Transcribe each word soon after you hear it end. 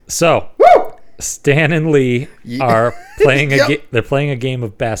So, Woo! Stan and Lee are playing Yep. they're playing a game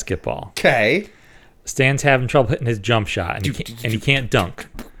of basketball. Okay. Stan's having trouble hitting his jump shot, and he can't dunk.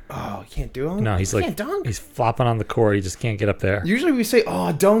 Oh, you can't do it? No, he's Can't dunk? he's flopping on the court. He just can't get up there. Usually we say,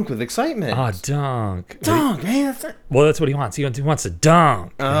 oh, dunk with excitement. Oh, dunk. Dunk, man. That's not... Well, that's what he wants. He wants to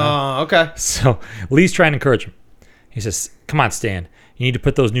dunk. Oh, okay. So Lee's trying to encourage him. He says, "Come on, Stan. You need to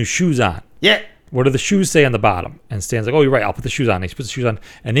put those new shoes on." Yeah. What do the shoes say on the bottom? And Stan's like, "Oh, you're right. I'll put the shoes on." And he puts the shoes on,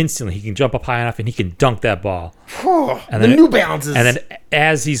 and instantly he can jump up high enough and he can dunk that ball. And the New Balances. And then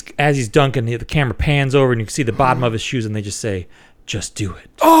as he's dunking, the camera pans over and you can see the bottom of his shoes, and they just say, "Just do it."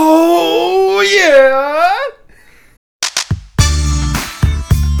 Oh, yeah.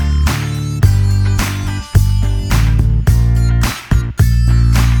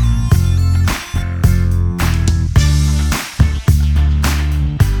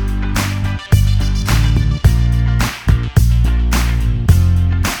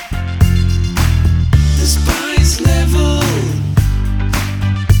 The spice level.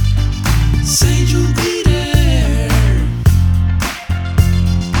 Say you'll be there.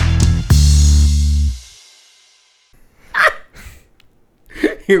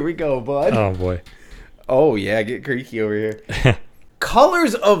 Here we go, bud. Oh boy. Oh, yeah. Get creaky over here.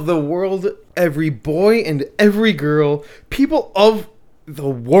 Colors of the world, every boy and every girl, people of the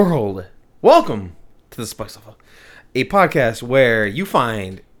world. Welcome to the Spice Level, a podcast where you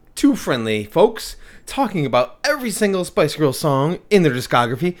find two friendly folks talking about every single Spice Girl song in their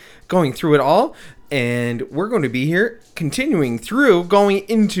discography, going through it all, and we're going to be here continuing through going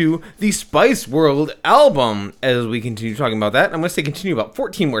into the Spice World album as we continue talking about that. I'm going to say continue about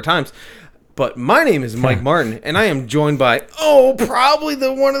 14 more times. But my name is Mike Martin, and I am joined by, probably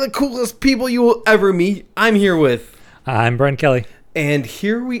one of the coolest people you will ever meet. I'm here with, I'm Brent Kelly. and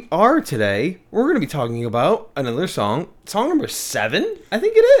here we are today. We're going to be talking about another song number 7, I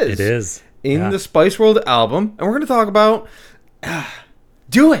think it is. It is. In Yeah. the Spice World album, and we're going to talk about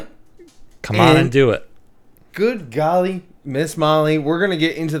Do It. Come on and- and do it. Good golly, Miss Molly, we're going to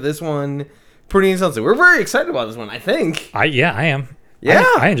get into this one pretty intensely. We're very excited about this one, I think. I am. Yeah.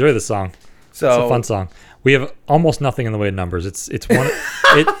 I enjoy this song. So It's a fun song. We have almost nothing in the way of numbers. It's one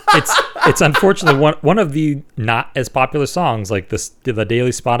it's unfortunately one of the not as popular songs. Like the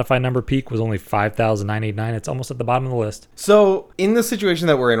daily Spotify number peak was only 5,989. It's almost at the bottom of the list. So, in the situation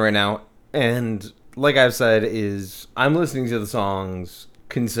that we're in right now, and like I've said, is I'm listening to the songs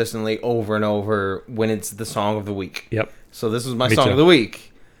consistently over and over when it's the song of the week. Yep. So this is my Me song too. of the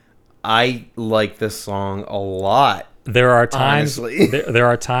week. I like this song a lot. There are times Honestly. there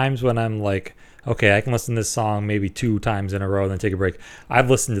are times when I'm like, okay, I can listen to this song maybe 2 times in a row and then take a break.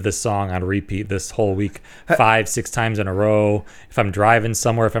 I've listened to this song on repeat this whole week 5-6 times in a row. If I'm driving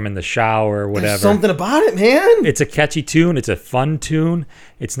somewhere, if I'm in the shower, whatever. There's something about it, man. It's a catchy tune. It's a fun tune.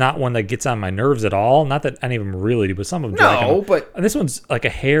 It's not one that gets on my nerves at all. Not that any of them really do, but some of them do. No, but This one's like a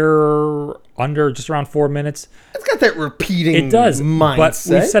hair under, just around 4 minutes. it's got that repeating It does. mindset.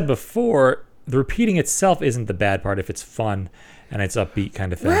 But we've said before, the repeating itself isn't the bad part if it's fun and it's upbeat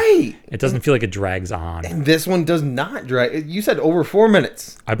kind of thing. Right. It doesn't feel like it drags on. And this one does not drag. You said over 4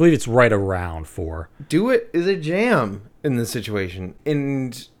 minutes. I believe it's right around 4. Do It is a jam in this situation,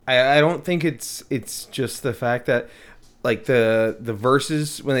 and I don't think it's just the fact that like the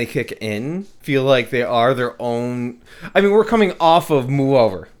verses when they kick in feel like they are their own. I mean, we're coming off of Move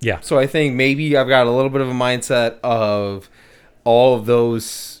Over, Yeah. So I think maybe I've got a little bit of a mindset of all of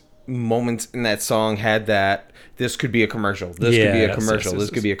those moments in that song had that. This could be a commercial. This could be a Yes, commercial. yes, This yes.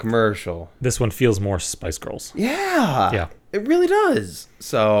 could be a commercial. This one feels more Spice Girls. Yeah. Yeah. It really does.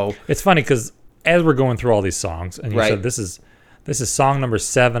 So It's funny because as we're going through all these songs, and you Right. said this is song number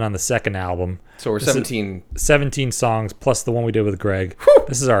 7 on the second album. we're This is 17. 17 songs plus the one we did with Greg.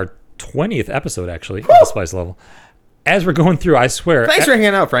 This is our 20th episode actually of the Spice Level. As we're going through, I swear. Thanks for hanging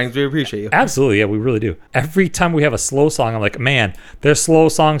out, Frank. We appreciate you. Absolutely, yeah, we really do. Every time we have a slow song, I'm like, man, their slow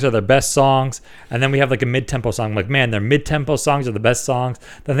songs are their best songs. And then we have like a mid-tempo song, I'm like, man, their mid-tempo songs are the best songs.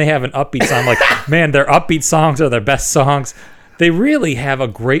 Then they have an upbeat song, I'm like, man, their upbeat songs are their best songs. They really have a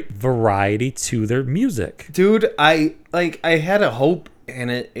great variety to their music. Dude, I had a hope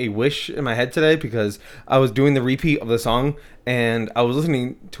and a wish in my head today because I was doing the repeat of the song and I was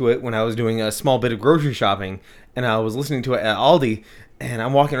listening to it when I was doing a small bit of grocery shopping, and I was listening to it at Aldi, and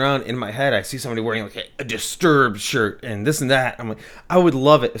I'm walking around in my head, I see somebody wearing like a Disturbed shirt and this and that. I'm like, I would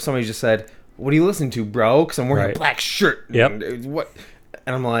love it if somebody just said, "What are you listening to, bro?" Because I'm wearing Right. a black shirt. Yep. And what?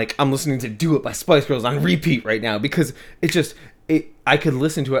 And I'm like, I'm listening to "Do It" by Spice Girls on repeat right now because I could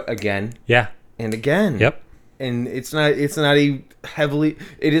listen to it again Yeah. and again. Yep. and it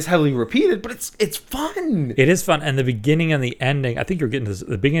is heavily repeated, but it's fun. It is fun, and the beginning and the ending. I think you're getting to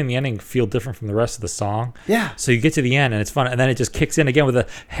the beginning and the ending feel different from the rest of the song. Yeah. So you get to the end, and it's fun, and then it just kicks in again with a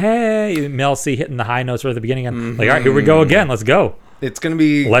hey, Mel C hitting the high notes right at the beginning, and like, all right, here we go again. Let's go. It's going to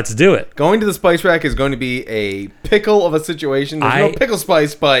be... Let's do it. Going to the Spice Rack is going to be a pickle of a situation. There's no pickle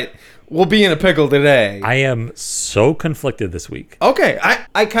spice, but we'll be in a pickle today. I am so conflicted this week. Okay,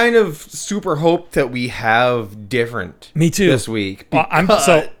 I kind of super hope that we have different. Me too. This week. Well,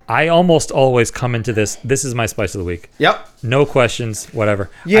 I almost always come into this. This is my spice of the week. Yep. No questions, whatever.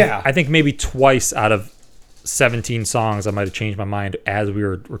 Yeah. I think maybe twice out of 17 songs, I might have changed my mind as we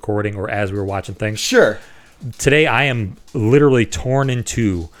were recording or as we were watching things. Sure. Today, I am literally torn in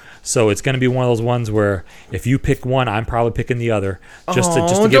two. So it's going to be one of those ones where if you pick one, I'm probably picking the other, just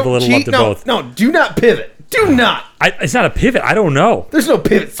to give a little love to both. No, do not pivot. Do not. It's not a pivot. I don't know. There's no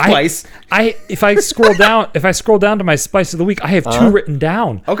pivot spice. If I scroll down to my spice of the week, I have two written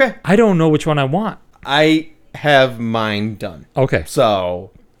down. Okay. I don't know which one I want. I have mine done. Okay. So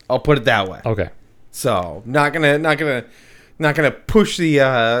I'll put it that way. Okay. So not gonna push the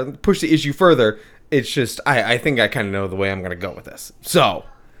issue further. It's just I think I kind of know the way I'm gonna go with this. So,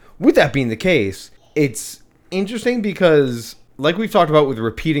 with that being the case, it's interesting because, like we've talked about with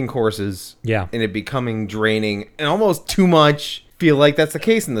repeating courses, Yeah. and it becoming draining and almost too much. Feel like that's the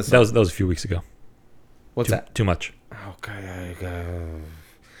case in this. That was a few weeks ago. What's that? Too much. Okay.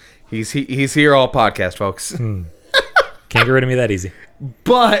 He's here all podcast, folks. Can't get rid of me that easy.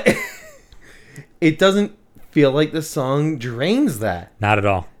 But it doesn't feel like the song drains that. Not at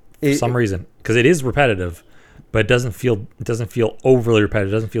all. For some reason, because it is repetitive, but it doesn't feel overly repetitive.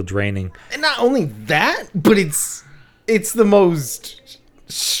 It doesn't feel draining. And not only that, but it's the most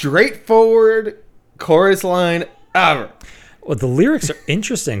straightforward chorus line ever. Well, the lyrics are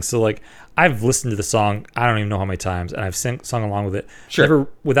interesting. So, like, I've listened to the song, I don't even know how many times, and I've sung along with it. Sure.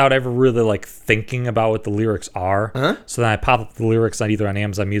 Without ever really, like, thinking about what the lyrics are. Uh-huh. So then I pop up the lyrics either on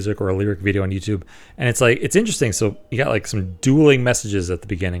Amazon Music or a lyric video on YouTube. And it's, like, it's interesting. So you got, like, some dueling messages at the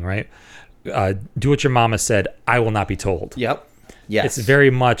beginning, right? Do what your mama said, I will not be told. Yep. Yes. It's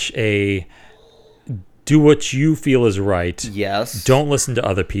very much a do what you feel is right. Yes. Don't listen to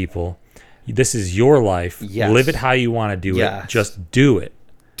other people. This is your life. Yes. Live it how you want to do Yes. it. Just do it.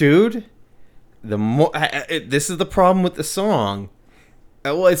 Dude, the more this is the problem with the song.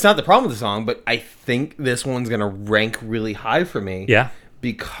 Well, it's not the problem with the song, but I think this one's gonna rank really high for me. Yeah.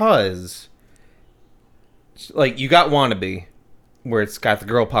 Because, like, you got "Wannabe," where it's got the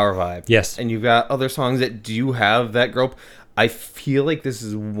girl power vibe. Yes. And you've got other songs that do have that girl. I feel like this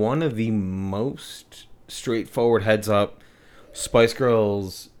is one of the most straightforward, heads up, Spice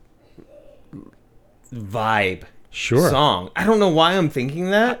Girls vibe. Sure. Song. I don't know why I'm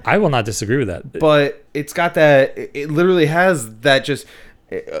thinking that, I will not disagree with that. but it's got that. It literally has that. Just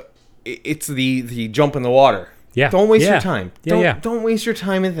it's the jump in the water. Yeah. Don't waste Yeah. your time. Yeah, Don't waste your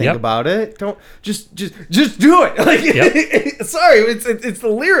time and think Yep. about it. Don't just do it. Like, Yep. sorry, it's the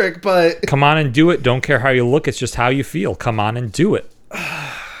lyric, but Come on and do it. Don't care how you look. It's just how you feel. Come on and do it.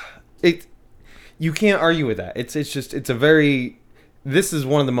 you can't argue with that. It's a very. This is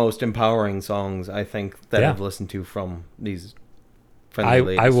one of the most empowering songs I think that Yeah. I've listened to from these friendly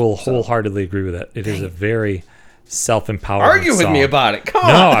ladies. I will So, wholeheartedly agree with that. It is a very self-empowering argue with song. me about it. Come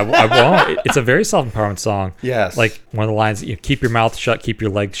No, on. I won't. It's a very self-empowering song. Yes. Like one of the lines, you keep your mouth shut, keep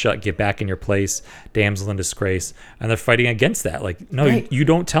your legs shut, get back in your place, damsel in disgrace. And they're fighting against that. Like, no, Right. you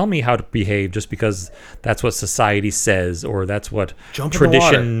don't tell me how to behave just because that's what society says or that's what Jump in the water.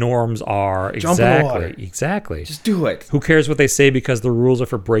 tradition norms are. Jump in the Exactly. water. Exactly. Just do it. Who cares what they say because the rules are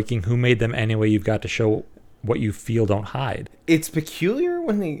for breaking? Who made them anyway? You've got to show what you feel, don't hide. It's peculiar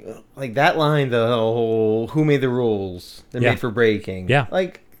when they like that line, the whole "Who made the rules? They're Yeah. made for breaking." Yeah.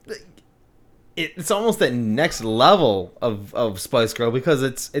 like it's almost that next level of Spice Girl because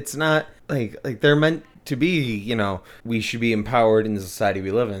it's not like they're meant to be. You know, we should be empowered in the society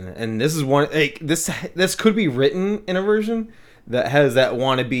we live in, and this is one. Like this could be written in a version that has that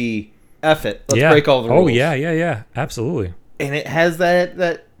wannabe F it. Let's break all the rules. Oh yeah. Absolutely. And it has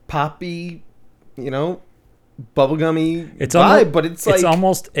that poppy, you know, bubblegummy It's vibe, almost, but it's like it's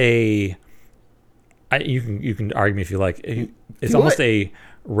almost a. You can argue me if you like. It's Do almost it. a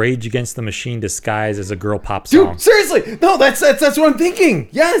Rage Against the Machine disguised as a girl pop dude, song. seriously, no, that's what I'm thinking.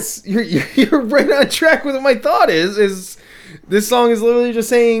 Yes, you're right on track with what my thought is. This song is literally just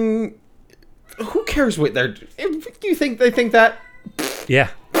saying, who cares what they're? If you think they think that, Yeah,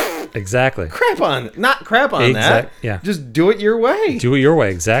 exactly. not crap on that. Yeah. Just do it your way. Do it your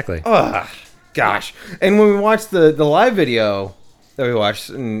way. Exactly. Ugh, gosh. And when we watched the live video that we watched,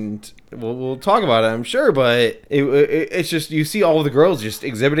 and we'll talk about it, I'm sure. But it's just you see all of the girls just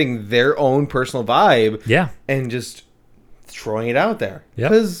exhibiting their own personal vibe, Yeah. and just throwing it out there. Yep.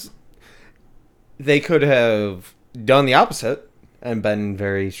 Because they could have done the opposite and been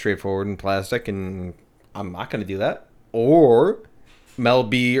very straightforward and plastic, and I'm not going to do that. Or Mel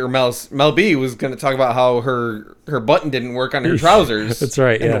B was going to talk about how her button didn't work on her trousers. That's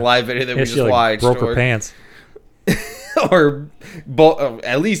right. In yeah. the live video that we she, just watched. broke her pants. Or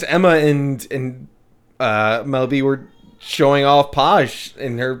at least Emma and Mel B were showing off Posh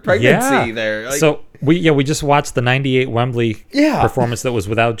in her pregnancy there. Like, So we just watched the 98 Wembley Yeah. performance that was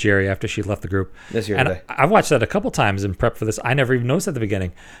without Jerry after she left the group. This year and today. I've watched that a couple times in prep for this. I never even noticed at the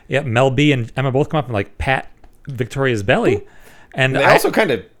beginning. Yeah, Mel B and Emma both come up and like pat Victoria's belly. And they also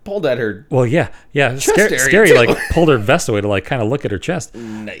kind of pulled at her. well, yeah. area, Scary too. like pulled her vest away to like kind of look at her chest.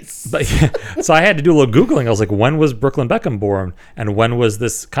 Nice. But yeah, so I had to do a little Googling. I was like, when was Brooklyn Beckham born? And when was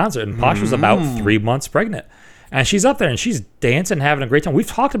this concert? And Posh was about 3 months pregnant. And she's up there and she's dancing, having a great time. We've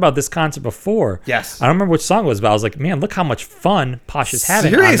talked about this concert before. Yes. I don't remember which song it was, but I was like, man, look how much fun Posh is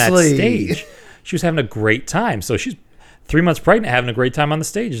having on Seriously. that stage. She was having a great time. So she's 3 months pregnant, having a great time on the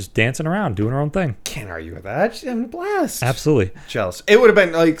stage, just dancing around, doing her own thing. Can't argue with that. She's having a blast. Absolutely. Jealous. It would have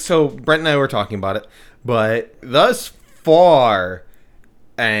been like, so Brent and I were talking about it, but thus far,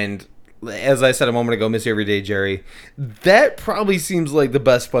 and as I said a moment ago, Miss You Every Day, Jerry, that probably seems like the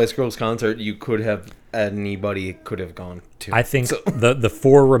best Spice Girls concert you could have, anybody could have gone to. I think the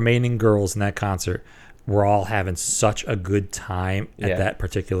 4 remaining girls in that concert were all having such a good time at Yeah. that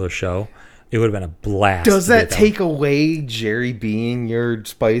particular show. It would have been a blast. Does to be that at take away Jerry being your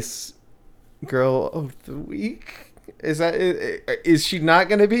Spice Girl of the Week? Is she not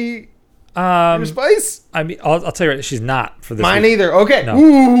going to be your Spice? I mean, I'll tell you right, she's not for this Mine week. either. Okay. No.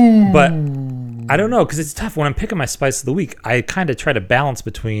 Ooh. But I don't know, because it's tough when I'm picking my Spice of the Week. I kind of try to balance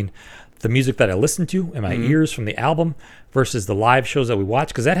between the music that I listen to in my ears from the album versus the live shows that we watch,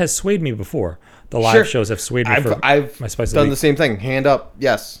 because that has swayed me before. The live Sure. shows have swayed me for I've my Spice of the done Week. the same thing. Hand up.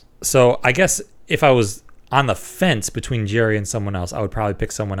 Yes. So I guess if I was on the fence between Jerry and someone else, I would probably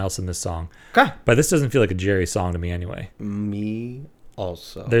pick someone else in this song. Okay. But this doesn't feel like a Jerry song to me anyway. Me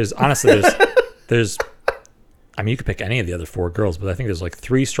also. There's I mean, you could pick any of the other 4 girls, but I think there's like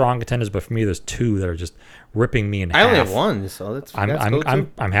 3 strong contenders. But for me, there's 2 that are just ripping me in half. I only have one, so that's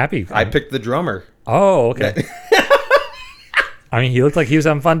I'm happy. I picked the drummer. Oh, okay. I mean, he looked like he was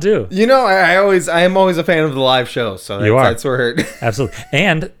having fun too. You know, I am always a fan of the live show, so You are. that's where Absolutely.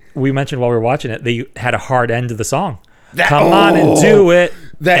 And we mentioned while we were watching it, they had a hard end to the song. That- Come on and oh, do it.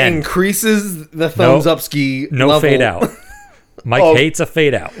 that And increases the thumbs up ski. no level. fade out. Mike Oh. hates a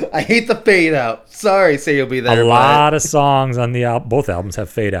fade out. I hate the fade out. Sorry, say you'll be there. A lot of songs on the both albums have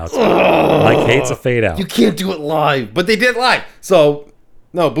fade outs. Mike hates a fade out. You can't do it live, but they did live. So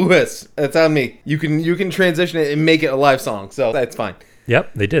no, boo hiss. That's on me. You can transition it and make it a live song, so that's fine.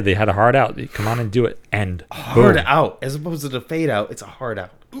 Yep, they did. They had a hard out. Come on and do it. End. Hard Boom. out, as opposed to the fade out. It's a hard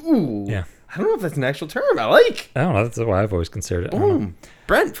out. Ooh. Yeah. I don't know if that's an actual term. I like. I don't know. That's why I've always considered it. I don't know. Boom.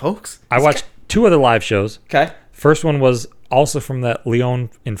 Brent, folks. I watched 2 other live shows. Okay. First one was also from that Lyon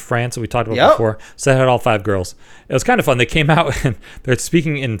in France that we talked about Yep. before. So that had all 5 girls. It was kind of fun. They came out and they're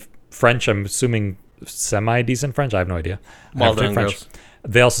speaking in French. I'm assuming semi-decent French. I have no idea. I Well never took done, French. girls.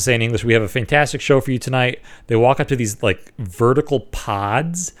 They also say in English, we have a fantastic show for you tonight. They walk up to these like vertical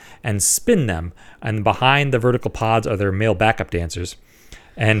pods and spin them. And behind the vertical pods are their male backup dancers.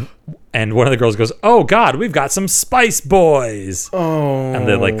 And one of the girls goes, "Oh God, we've got some Spice Boys." Oh. And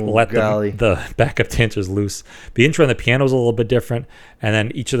they like let golly. the backup dancers loose. The intro and the piano is a little bit different, and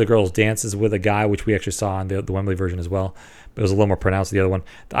then each of the girls dances with a guy, which we actually saw on the Wembley version as well. But it was a little more pronounced the other one.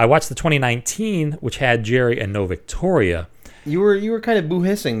 I watched the 2019, which had Jerry and no Victoria. You were kind of boo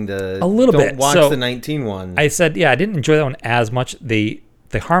hissing the A little don't bit. watch So, the 19 one. I said, yeah, I didn't enjoy that one as much. They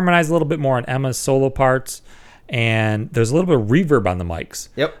harmonized a little bit more on Emma's solo parts, and there's a little bit of reverb on the mics.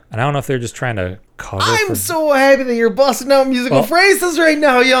 Yep. And I don't know if they're just trying to cover. I'm for, so happy that you're busting out musical Well- phrases right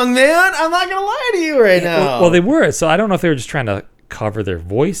now, young man. I'm not gonna lie to you right now. Well, they were. So I don't know if they were just trying to cover their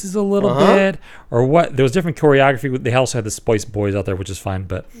voices a little Uh-huh. bit or what. There was different choreography. They also had the Spice Boys out there, which is fine.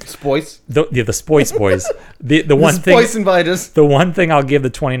 But Spoice. the Spice Boys, the one thing. Spoice invite us. The one thing I'll give the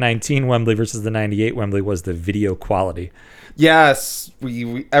 2019 Wembley versus the 98 Wembley was the video quality. Yes,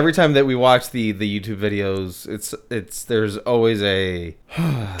 we every time that we watch the YouTube videos, it's there's always a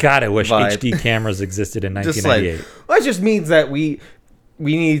God, I wish Vibe. HD cameras existed in just like 1998. well, it just means that we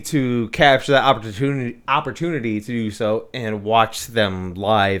need to capture that opportunity to do so and watch them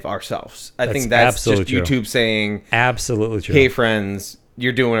live ourselves. I That's think that's just absolutely true. YouTube saying, Absolutely true. "Hey friends,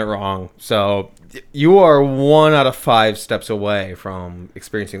 you're doing it wrong. So you are 1 out of 5 steps away from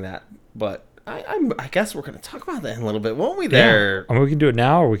experiencing that. But I guess we're going to talk about that in a little bit, won't we? There. I mean, we can do it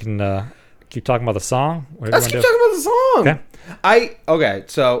now, or we can keep talking about the song. Whatever Let's you keep wanna talking about the song. Okay. Okay.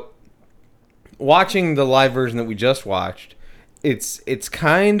 So watching the live version that we just watched, it's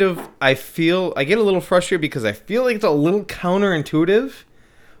kind of, I get a little frustrated because I feel like it's a little counterintuitive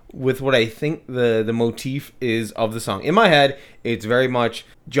with what I think the motif is of the song. In my head, it's very much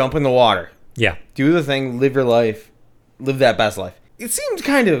jump in the water, do. Yeah. do the thing, live your life, live that best life. It seemed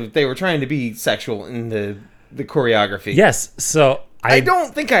kind of they were trying to be sexual in the choreography. Yes. So I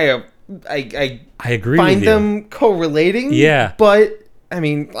don't think I agree find with you. them correlating. Yeah. But I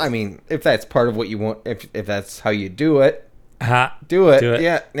mean, if that's part of what you want, if that's how you do it, do it. Do it.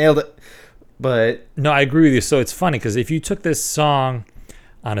 Yeah, nailed it. But No, I agree with you. So it's funny because if you took this song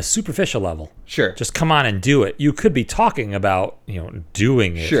on a superficial level, sure, just come on and do it, you could be talking about,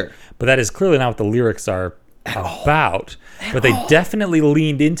 doing it. Sure. But that is clearly not what the lyrics are about. But they definitely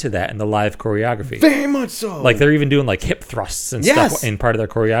leaned into that in the live choreography. very much so. Like they're even doing like hip thrusts and Yes. stuff in part of their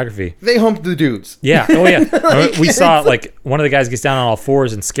choreography. they humped the dudes. Yeah. Oh yeah. We saw like one of the guys gets down on all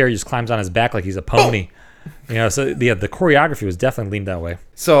fours and Scary just climbs on his back like he's a pony. So the choreography was definitely leaned that way.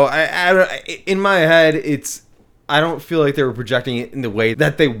 So in my head, I don't feel like they were projecting it in the way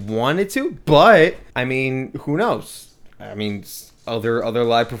that they wanted to. But I mean, who knows? I mean, other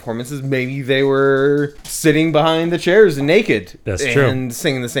live performances, maybe they were sitting behind the chairs and naked. That's true. And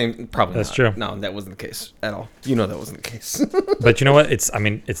singing the same. Probably That's not. true. No, that wasn't the case at all. That wasn't the case. But you know what? It's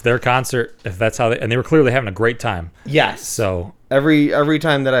their concert. If that's how they were clearly having a great time. Yes. So every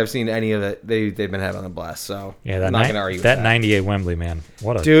time that I've seen any of it, they've been having a blast. So yeah, I'm not gonna argue with that that. 98 Wembley, man.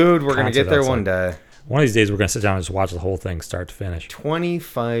 What a Dude, we're gonna concert get there that's one like. day. One of these days, we're gonna sit down and just watch the whole thing, start to finish.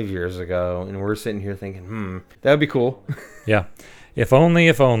 25 years ago, and we're sitting here thinking, that would be cool. Yeah, if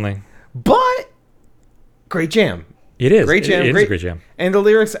only. But great jam. It is Great jam. It is a great jam. And the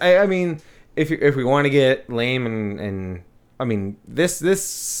lyrics, I mean, if we want to get lame and I mean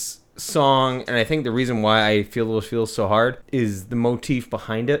this song, and I think the reason why I feel it feels so hard is the motif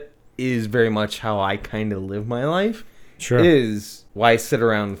behind it is very much how I kind of live my life. Sure. Is why sit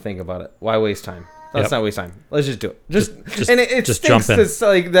around and think about it? Why waste time? Let's Yep. not waste time. Let's just do it. Just Just- and it just stinks. jump in. It's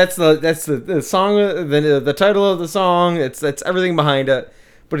like that's the song, the title of the song. That's everything behind it.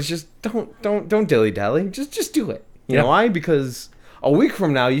 But it's just don't dilly dally. Just do it. You Yeah. know why? Because a week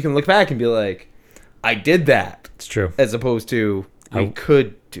from now you can look back and be like, I did that, It's true. as opposed to we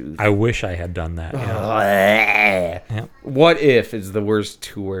could do that. I wish I had done that. Yeah. What if is the worst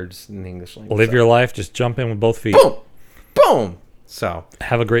 2 words in the English language? Live your life. Just jump in with both feet. boom, boom. So.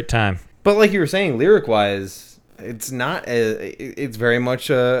 Have a great time. But like you were saying, lyric wise, it's not. It's very much.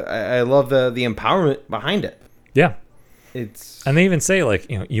 I love the empowerment behind it. Yeah. It's. And they even say like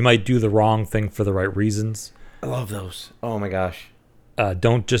you might do the wrong thing for the right reasons. I love those. Oh my gosh.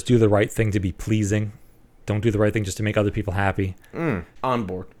 Don't just do the right thing to be pleasing. Don't do the right thing just to make other people happy. On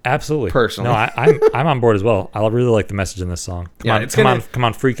board. Absolutely. Personally. No, I'm on board as well. I really like the message in this song. Come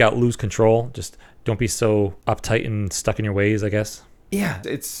on, freak out, lose control. Just don't be so uptight and stuck in your ways, I guess. Yeah,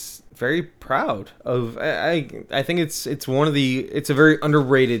 it's very proud of. I think it's one of the. It's a very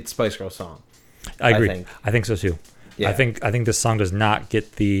underrated Spice Girls song. I agree. think. I think so too. Yeah. I think this song does not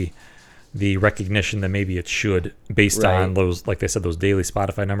get the recognition that maybe it should based Right. on those, like they said, those daily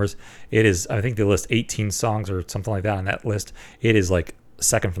Spotify numbers. It is, I think they list 18 songs or something like that on that list. It is like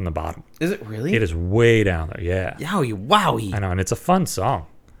second from the bottom. Is it really? It is way down there. Yeah. Wowie. I know. And it's a fun song.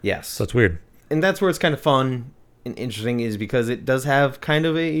 Yes. So it's weird. And that's where it's kind of fun and interesting is because it does have kind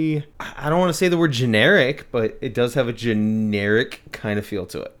of a. I don't want to say the word generic, but it does have a generic kind of feel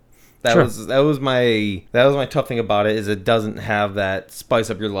to it. That Sure. was my tough thing about it is it doesn't have that spice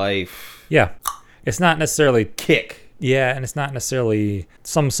up your life Yeah. It's not necessarily, kick. yeah. And it's not necessarily,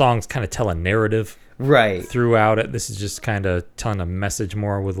 some songs kind of tell a narrative Right. throughout it. This is just kind of telling a message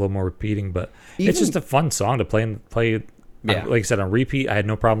more with a little more repeating, but Even- it's just a fun song to play. Yeah. Like I said, on repeat. I had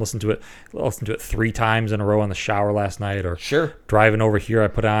no problem listening to it 3 times in a row in the shower last night, or Sure. driving over here. I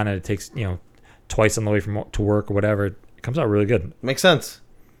put on and it takes twice on the way to work or whatever. It comes out really good. Makes sense.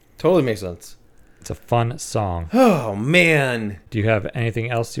 Totally makes sense. It's a fun song. Oh man. Do you have anything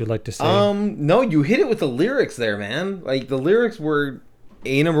else you would like to say? No, you hit it with the lyrics there, man. Like the lyrics were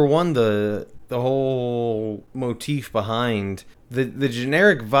number one, the whole motif behind the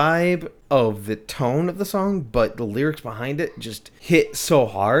generic vibe of the tone of the song, but the lyrics behind it just hit so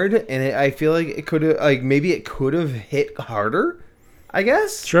hard, and I feel like it could have maybe it could have hit harder, I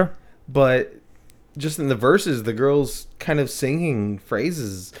guess. Sure. But just in the verses, the girls kind of singing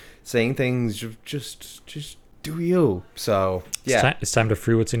phrases, saying things just do you. So yeah, It's time to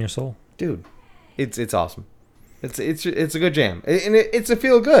free what's in your soul. dude, it's awesome. It's a good jam, and it's a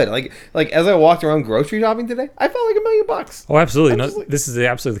feel good. Like as I walked around grocery shopping today, I felt like $1,000,000. Oh, absolutely. I'm No, just like- this is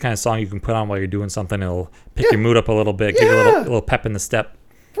absolutely the kind of song you can put on while you're doing something. It'll pick your mood up a little bit, give you a Yeah. little pep in the step,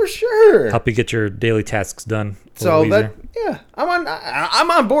 For sure. help you get your daily tasks done. A So little that easier.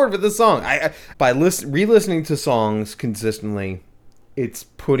 I'm on board with this song. By re-listening to songs consistently, it's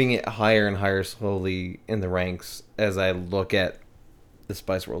putting it higher and higher slowly in the ranks as I look at the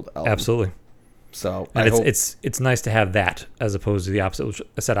Spice World album. Absolutely. So And I hope, it's nice to have that as opposed to the opposite. Which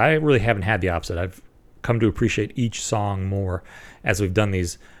I said I really haven't had the opposite. I've come to appreciate each song more as we've done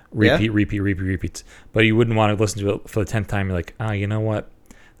these repeats. But you wouldn't want to listen to it for the 10th time. You're like, oh, you know what?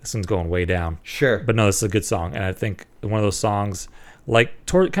 This one's going way down. sure. But no, this is a good song, and I think one of those songs, like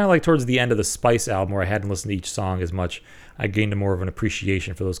kind of like towards the end of the Spice album, where I hadn't listened to each song as much, I gained more of an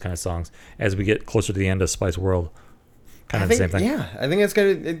appreciation for those kind of songs as we get closer to the end of Spice World. Kind I of think, the same thing. Yeah, I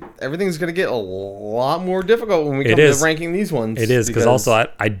think everything's gonna get a lot more difficult when we It come is. to ranking these ones. It is because also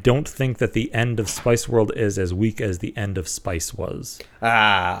I don't think that the end of Spice World is as weak as the end of Spice was.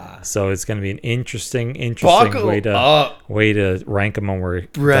 So it's going to be an interesting Buckle way to up. rank them when we're done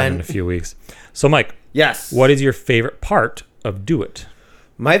Brent. in a few weeks. So Mike, Yes. what is your favorite part of Do It?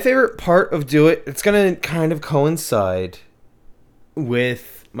 My favorite part of Do It, it's going to kind of coincide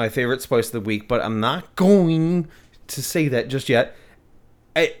with my favorite Spice of the week, but I'm not going to say that just yet.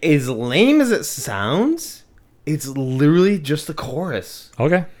 As lame as it sounds, it's literally just the chorus.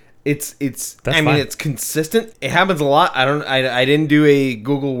 Okay. It's That's I mean, fine. it's consistent. It happens a lot. I didn't do a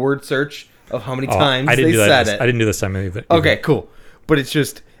Google word search of how many times I didn't they do that. said it. I didn't do this time either. Okay, cool. But it's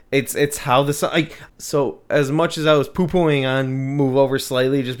just it's how the song, like, so as much as I was poo-pooing on Move Over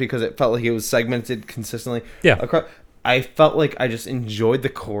Slightly just because it felt like it was segmented consistently. Yeah. I felt like I just enjoyed the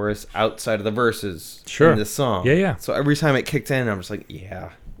chorus outside of the verses Sure. in this song. Yeah, yeah. So every time it kicked in, I'm just like,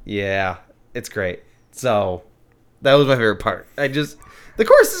 yeah, it's great. So that was my favorite part. The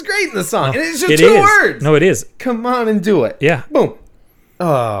chorus is great in the song. And it's just It two is. words. No, it is. Come on and do it. Yeah. Boom.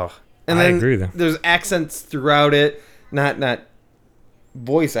 Oh. And I then agree with you. there's accents throughout it. Not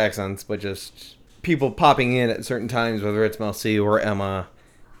voice accents, but just people popping in at certain times, whether it's Mel C or Emma.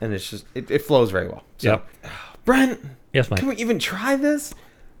 And it's just, it flows very well. So, Yep. Brent, Yes, Mike. can we even try this?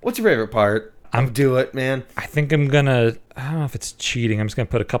 What's your favorite part? Do it, man. I think I'm gonna. I don't know if it's cheating. I'm just gonna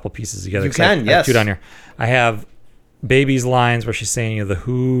put a couple pieces together. You 'cause I can, have yes. two down here. I have Baby's lines where she's saying, the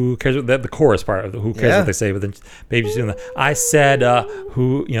who cares, the chorus part of the who cares Yeah. what they say, but then Baby's doing the I said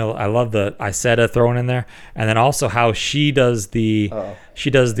who, I love the I said thrown in there, and then also how she does the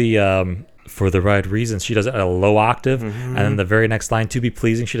for the right reasons. She does it at a low octave, and then the very next line, to be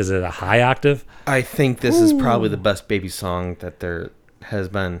pleasing, she does it at a high octave. I think this is probably the best baby song that there has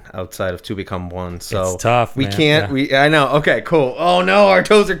been outside of To Become One. So It's tough, We man. can't. Yeah. I know. Okay, cool. Oh no, our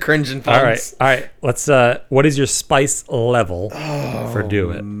toes are cringing. All Folks. right. Let's. What is your spice level for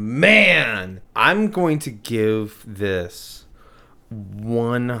Do It? Man, I'm going to give this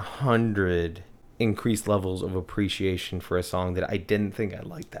 100 increased levels of appreciation for a song that I didn't think I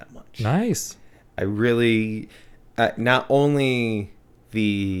liked that much. Nice. I really, not only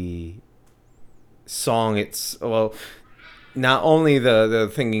the song, not only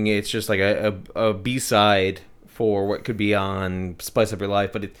the thinking it's just like a B-side for what could be on Spice Up Your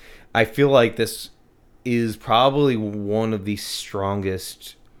Life, but I feel like this is probably one of the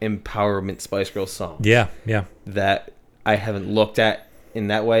strongest empowerment Spice Girls songs. Yeah. That I haven't looked at in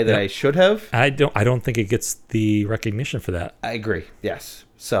that way that Yep. I should have. I don't think it gets the recognition for that. I agree. Yes.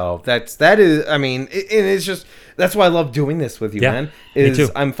 So that is. I mean, it's just that's why I love doing this with you, Yeah, man. me too.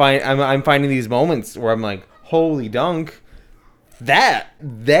 I'm finding these moments where I'm like, holy dunk, that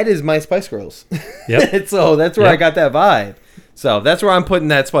is my Spice Girls. Yep. So that's where I Yep. got that vibe. So that's where I'm putting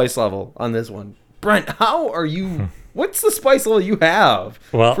that spice level on this one. Brent, how are you? What's the spice level you have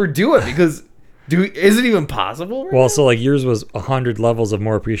Well- for Do It? Because is it even possible? Right Well, now? so like yours was 100 levels of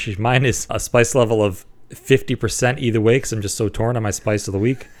more appreciation. Mine is a spice level of 50% either way because I'm just so torn on my spice of the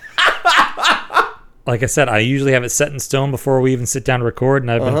week. Like I said, I usually have it set in stone before we even sit down to record,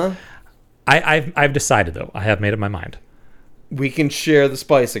 and I've decided though. I have made up my mind. We can share the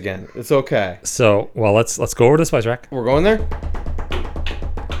spice again. It's okay. So, well, let's go over to the spice rack. We're going there.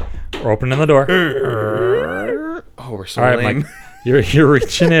 We're opening the door. Oh, we're so All right, lame. Mike, you're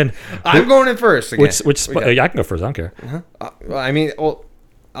reaching in. I'm going in first again. Which I can go first. I don't care. Well, I mean,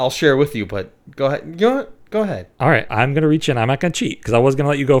 I'll share with you, but go ahead. Go ahead. All right, I'm gonna reach in. I'm not gonna cheat because I was gonna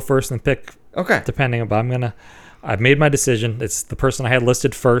let you go first and pick Okay. depending. But I've made my decision. It's the person I had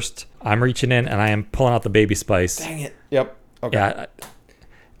listed first. I'm reaching in and I am pulling out the baby spice. Dang it. Yep. Okay. Yeah.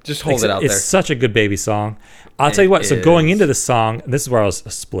 Just hold it out It's there. such a good baby song. I'll tell you what. So going into the song, this is where I was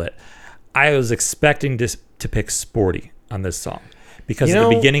split. I was expecting to pick Sporty on this song because You of know-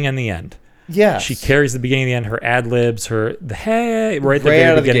 the beginning and the end. Yeah. She carries the beginning and the end, her ad libs, the hey, right at the Right very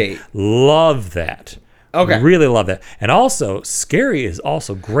out of the beginning. gate. Love that. Okay. Really love that. And also, Scary is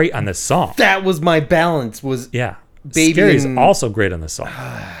also great on this song. That was my balance. Was Yeah. Baby Scary is and- also great on this song.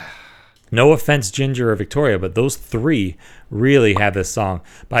 No offense, Ginger or Victoria, but those three really had this song.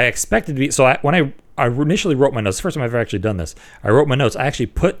 But I expected to be. So when I initially wrote my notes, first time I've ever actually done this, I wrote my notes. I actually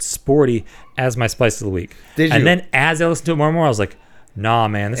put Sporty as my Spice of the Week. Did you? And then as I listened to it more and more, I was like, nah,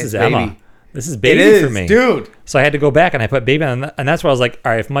 man, this is Baby. Emma. This is it Baby is, for me. dude. So I had to go back and I put Baby on, and that's where I was like,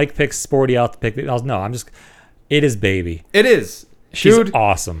 all right, if Mike picks Sporty, I'll have to pick Baby. It is Baby. It is. She's Dude,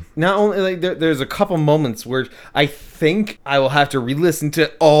 awesome. not only like there's a couple moments where I think I will have to re-listen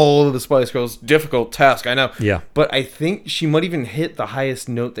to all of the Spice Girls. Difficult task, I know. Yeah. But I think she might even hit the highest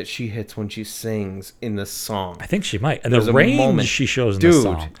note that she hits when she sings in this song. I think she might. And There's the a range moment- she shows in this Dude,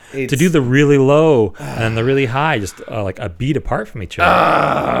 song. To it's- do the really low and the really high, just like a beat apart from each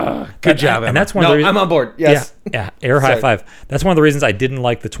other. Good job, And Emma. that's one of No, the reasons. I'm on board. Yes. Yeah, air high Sorry. five. That's one of the reasons I didn't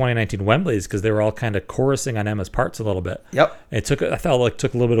like the 2019 Wembleys because they were all kind of chorusing on Emma's parts a little bit. Yep. I felt like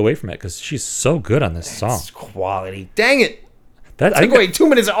took a little bit away from it because she's so good on this song. It's quality. Dang it. That, I, Took think away 2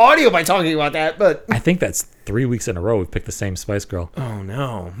 minutes of audio by talking about that, but I think that's 3 weeks in a row we've picked the same Spice Girl. oh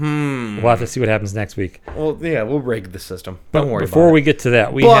no. We'll have to see what happens next week. Well, yeah, we'll rig the system. Don't worry Before about we get to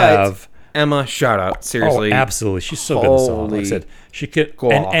that, we But have Emma, shout out. Seriously. Oh, absolutely. She's so good in the song. Like I Holy said, she could,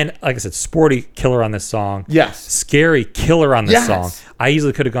 God. and like I said, Sporty killer on this song. Yes. Scary killer on this Yes. song. I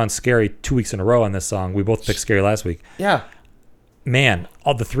easily could have gone Scary 2 weeks in a row on this song. We both picked Scary last week. Yeah. Man,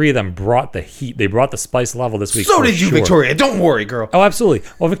 all the three of them brought the heat. They brought the spice level this week. So for did you, sure. Victoria. Don't worry, girl. Oh, absolutely.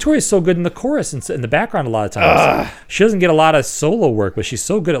 Well, Victoria's so good in the chorus and in the background a lot of times. She doesn't get a lot of solo work, but she's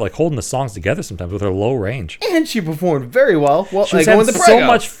so good at like holding the songs together sometimes with her low range. And she performed very well. Well, She's going had to so Prego.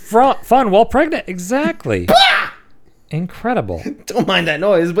 much fun while pregnant. Exactly. Incredible. Don't mind that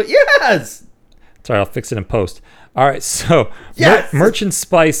noise, but yes. Sorry, I'll fix it in post. All right, so Yes! Merchant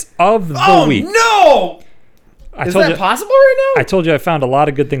Spice of the Oh week. no! I Is told that you, possible right now? I told you I found a lot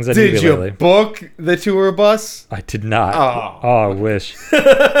of good things on Did eBay you lately. book the tour bus? I did not. Oh. I wish.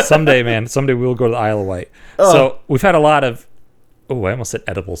 Someday, man. Someday we'll go to the Isle of Wight. Oh. So we've had a lot of. Oh, I almost said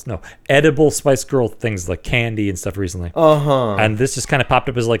edibles. No, edible Spice Girl things like candy and stuff recently. Uh-huh. And this just kind of popped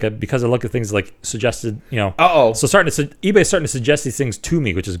up as like because I look at things like suggested, Uh-oh. So eBay's starting to suggest these things to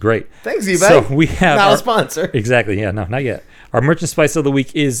me, which is great. Thanks, eBay. So we have Not our- a sponsor. Exactly. Yeah. No, not yet. Our merchant spice of the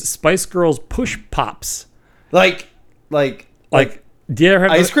week is Spice Girls Push Pops. Like, Do you ever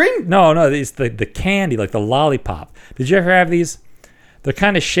have Ice cream? No, it's the candy, like the lollipop. Did you ever have these? They're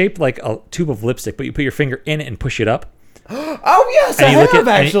kind of shaped like a tube of lipstick, but you put your finger in it and push it up. oh yes, I And you have look at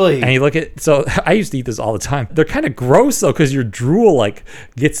actually. and you look at. So I used to eat this all the time. They're kind of gross though, because your drool like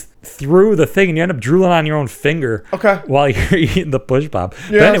gets through the thing, and you end up drooling on your own finger. Okay. While you're eating the push pop.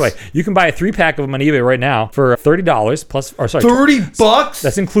 But Yes. anyway, you can buy a 3-pack of them on eBay right now for $30 plus. Or sorry, $30?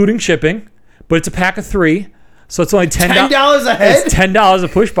 That's including shipping, but it's a pack of 3, so it's only $10. $10 a head? It's $10 a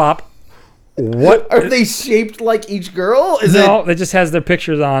push pop. What? Are they shaped like each girl? Is No, it just has their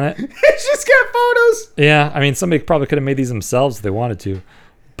pictures on it. It's just got photos. Yeah, I mean, somebody probably could have made these themselves if they wanted to,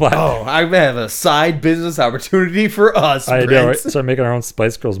 but Oh, I have a side business opportunity for us, I know, Brent. right? Start making our own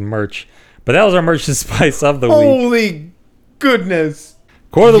Spice Girls merch. But that was our merchant spice of the week. Holy goodness.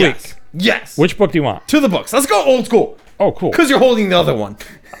 Quarter of the Yes. week. Yes. Which book do you want? To the books. Let's go old school. Oh, cool. Because you're holding the other one.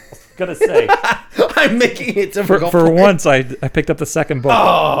 Gonna say I'm making it for difficult. once I picked up the second book. Oh,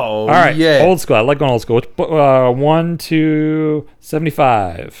 All right, yeah. old school. I like going old school. Which book? 1 to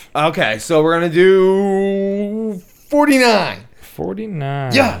 75. Okay, so we're going to do 49.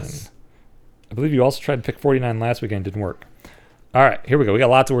 49. Yes. I believe you also tried to pick 49 last weekend. Didn't work. All right, here we go. We got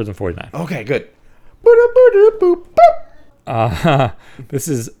lots of words in 49. Okay, good. What This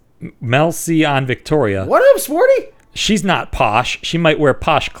is Mel C on Victoria. up, Sporty? She's not posh. She might wear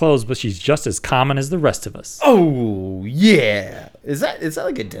posh clothes, but she's just as common as the rest of us. Oh, yeah. Is that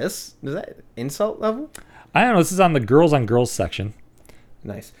like a diss? Is that insult level? I don't know. This is on the girls on girls section.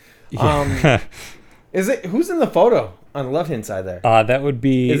 Nice. Is it who's in the photo on the left-hand side there? That would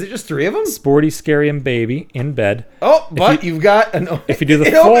be Is it just 3 of them? Sporty, Scary, and Baby in bed. Oh, but you've got an. If you do the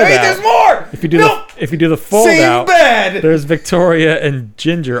Oh, fold wait, out, there's more. If you do no, the fold same out, bed. there's Victoria and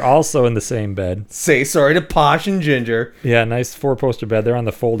Ginger also in the same bed. Say sorry to Posh and Ginger. Yeah, nice 4-poster bed. They're on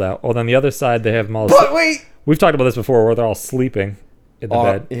the fold out. Oh, then the other side they have them all. But wait. We've talked about this before, where they're all sleeping in the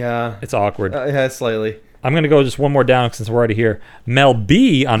bed. Yeah. It's awkward. Yeah, slightly. I'm gonna go just one more down since we're already here. Mel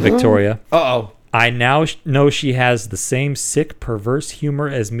B on Victoria. Uh-oh. I now know she has the same sick, perverse humor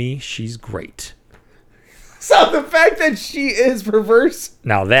as me. She's great. So the fact that she is perverse,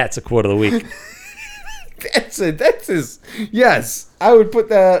 Now that's a quote of the week. that's it. That's his. Yes, I would put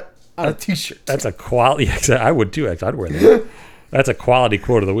that on a T-shirt. That's a quality. I would too. Actually, I'd wear that. That's a quality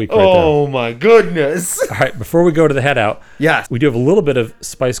quote of the week right there. Oh my goodness. All right, before we go to the head out, Yes. we do have a little bit of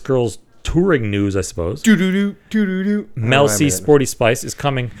Spice Girls touring news, I suppose. Do do do do do do. Mel C. Sporty Spice is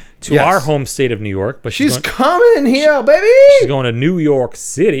coming to Yes. our home state of New York, but She's she's coming here, baby. going to New York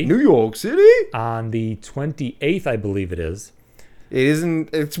City New York City. on the 28th, I believe it is. It isn't.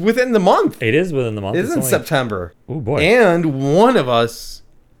 It's within the month. It is within the month. It It's isn't only- September. Oh boy, And one of us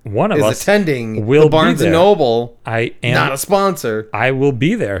one of is us attending will the be Barnes there. and Noble. I am. Not a sponsor. I will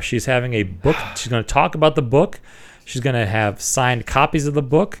be there. She's having a book. She's going to talk about the book. She's going to have signed copies of the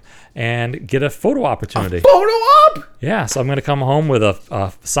book and get a photo opportunity. Photo op. Yeah, so I'm going to come home with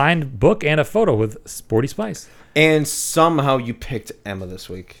a signed book and a photo with Sporty Spice. And somehow you picked Emma this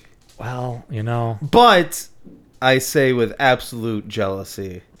week. Well, you know, But I say with absolute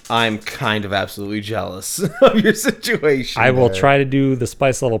jealousy, I'm kind of absolutely jealous of your situation. I will there. try to do the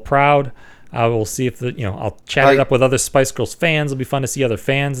Spice Level proud. I will see if I'll chat it Like- up with other Spice Girls fans. It'll be fun to see other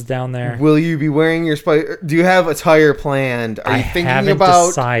fans down there. Will you be wearing your spice? Do you have attire planned? Are you I thinking haven't about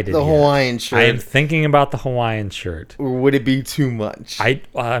decided the yet. Hawaiian shirt? I am thinking about the Hawaiian shirt. Or would it be too much?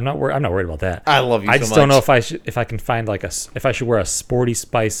 I'm not worried about that. I love you I so just don't know much. if I can find if I should wear a Sporty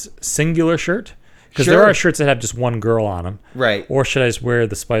Spice singular shirt, because Sure. there are shirts that have just one girl on them. Right. Or should I just wear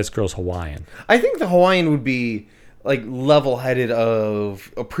the Spice Girls Hawaiian? I think the Hawaiian would be like level-headed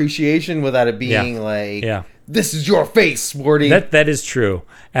of appreciation without it being like, Yeah. this is your face, Sporty. That is true,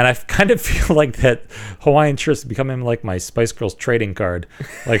 and I kind of feel like that Hawaiian shirt's becoming like my Spice Girls trading card.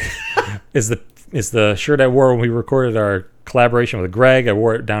 Like, is the shirt I wore when we recorded our collaboration with Greg? I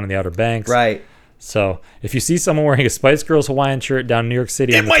wore it down in the Outer Banks. right. So if you see someone wearing a Spice Girls Hawaiian shirt down in New York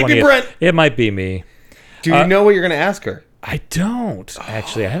City, on the might be 20th, Brent. It might be me. Do you know what you're going to ask her? I don't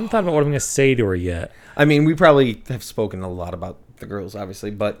actually. I haven't thought about what I'm going to say to her yet. I mean, we probably have spoken a lot about the girls, obviously,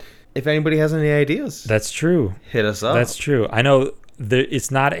 but if anybody has any ideas, That's true. hit us up. That's true. I know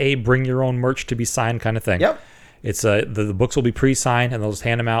it's not a bring your own merch to be signed kind of thing. Yep. It's the books will be pre-signed and they'll just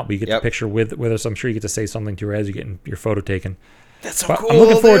hand them out. But you get Yep. the picture with her. So I'm sure you get to say something to her as you get your photo taken. That's so But cool. I'm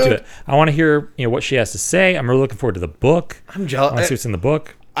looking forward dude. to it. I want to hear what she has to say. I'm really looking forward to the book. I'm I jealous. want to see what's in the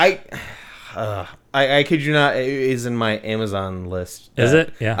book. I kid you not, it is in my Amazon list. Is that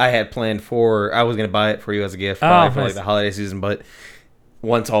it? Yeah. I had planned I was going to buy it for you as a gift Oh, probably for nice. like the holiday season, but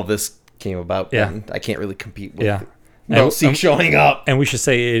once all this came about, Yeah. then I can't really compete with Yeah. no And- seat showing up. And we should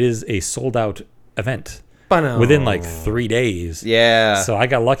say it is a sold out event But within like 3 days. yeah. So I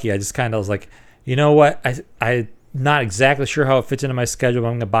got lucky. I just kind of was like, you know what? I not exactly sure how it fits into my schedule, but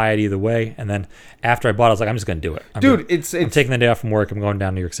I'm going to buy it either way. And then after I bought it, I was like, I'm just going to do it. Dude, I'm it's taking the day off from work. I'm going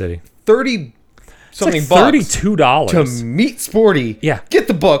down to New York City. 30 something It's like bucks $32. to meet Sporty. Yeah. Get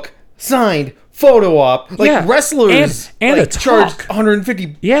the book signed, photo op. Like Yeah. wrestlers And like, a charge talk.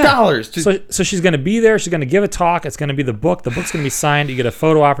 $150 Yeah. to So she's going to be there. She's going to give a talk. It's going to be the book. The book's going to be signed. You get a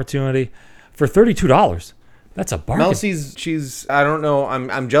photo opportunity for $32. That's a bargain. Mel C's, she's I don't know,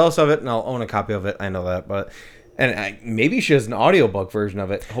 I'm jealous of it and I'll own a copy of it. I know that, but maybe she has an audiobook version of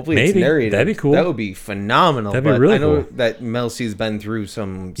it. Hopefully it's Maybe. narrated. That'd be cool. That would be phenomenal. That'd be but really I know cool. that Mel C's been through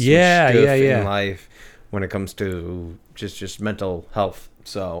some Yeah, stuff yeah. in life when it comes to just mental health.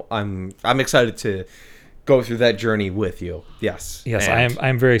 So I'm excited to go through that journey with you. Yes. Yes, And-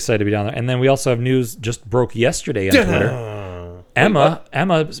 I'm very excited to be down there. And then we also have news just broke yesterday on Twitter. Emma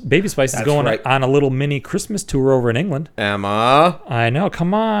Baby Spice is That's going right. on a little mini Christmas tour over in England. Emma, I know.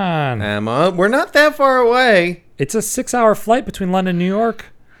 Come on. we're not that far away. It's a 6-hour flight between London and New York.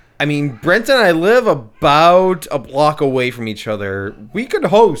 I mean, Brent and I live about a block away from each other. We could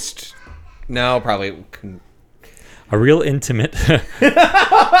host. No, probably couldn't. A real intimate,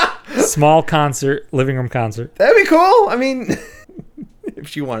 small concert, living room concert. That'd be cool. I mean, if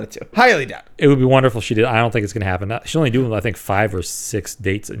she wanted to. Highly doubt. It would be wonderful if she did. I don't think it's going to happen. She's only doing, I think, 5 or 6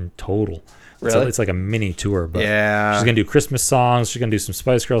 dates in total. Really? It's like a mini tour. But Yeah. she's going to do Christmas songs. She's going to do some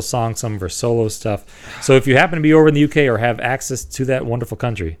Spice Girls songs, some of her solo stuff. So if you happen to be over in the UK or have access to that wonderful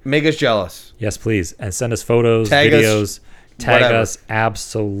country, Make us jealous. yes, please. And send us photos, Tag us, videos. Tag whatever. us.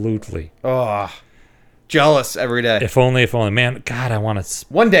 Absolutely. Oh, jealous every day. If only. Man, God, I want a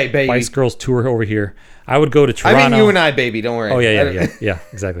One day, baby. Spice Girls tour over here. I would go to I Toronto. mean, you and I, baby. Don't worry. Oh yeah,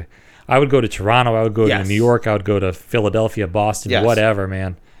 exactly. I would go to Toronto. I would go Yes. to New York. I would go to Philadelphia, Boston, Yes. whatever,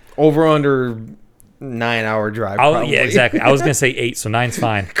 man. Over under 9-hour drive. Oh probably. yeah, exactly. I was gonna say 8, so 9's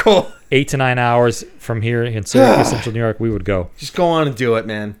fine. Cool. 8 to 9 hours from here in Syracuse, Central New York. We would go. Just go on and do it,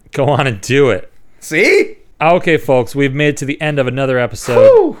 man. Go on and do it. See? Okay, folks, we've made it to the end of another episode.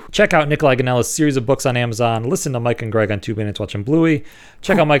 Whew. Check out Nikolai Ganella's series of books on Amazon. Listen to Mike and Greg on 2 Minutes Watching Bluey.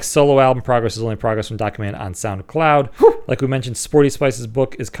 Check out Mike's solo album, Progress is Only Progress, from Document on SoundCloud. Like we mentioned, Sporty Spice's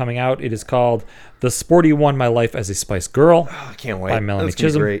book is coming out. It is called The Sporty One, My Life as a Spice Girl. Oh, I can't wait. By Melanie That's gonna be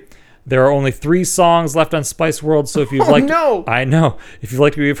Chisholm. great. There are only 3 songs left on Spice World, so if you've Oh, liked, no. I know, if you've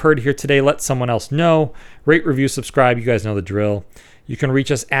liked what you've heard here today, let someone else know. Rate, review, subscribe. You guys know the drill. You can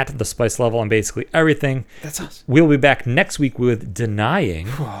reach us at the Spice Level on basically everything. That's us. We'll be back next week with Denying.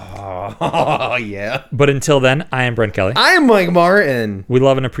 Oh, yeah. But until then, I am Brent Kelly. I am Mike Martin. We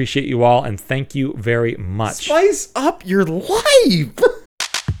love and appreciate you all, and thank you very much. Spice up your life.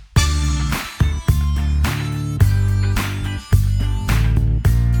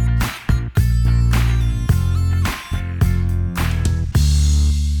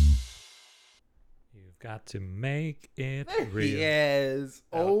 You've got to make it real. Yes.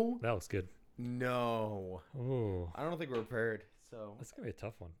 Oh, That was good. no. Oh, I don't think we're prepared. So, that's going to be a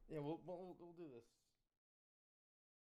tough one. yeah, we'll do this.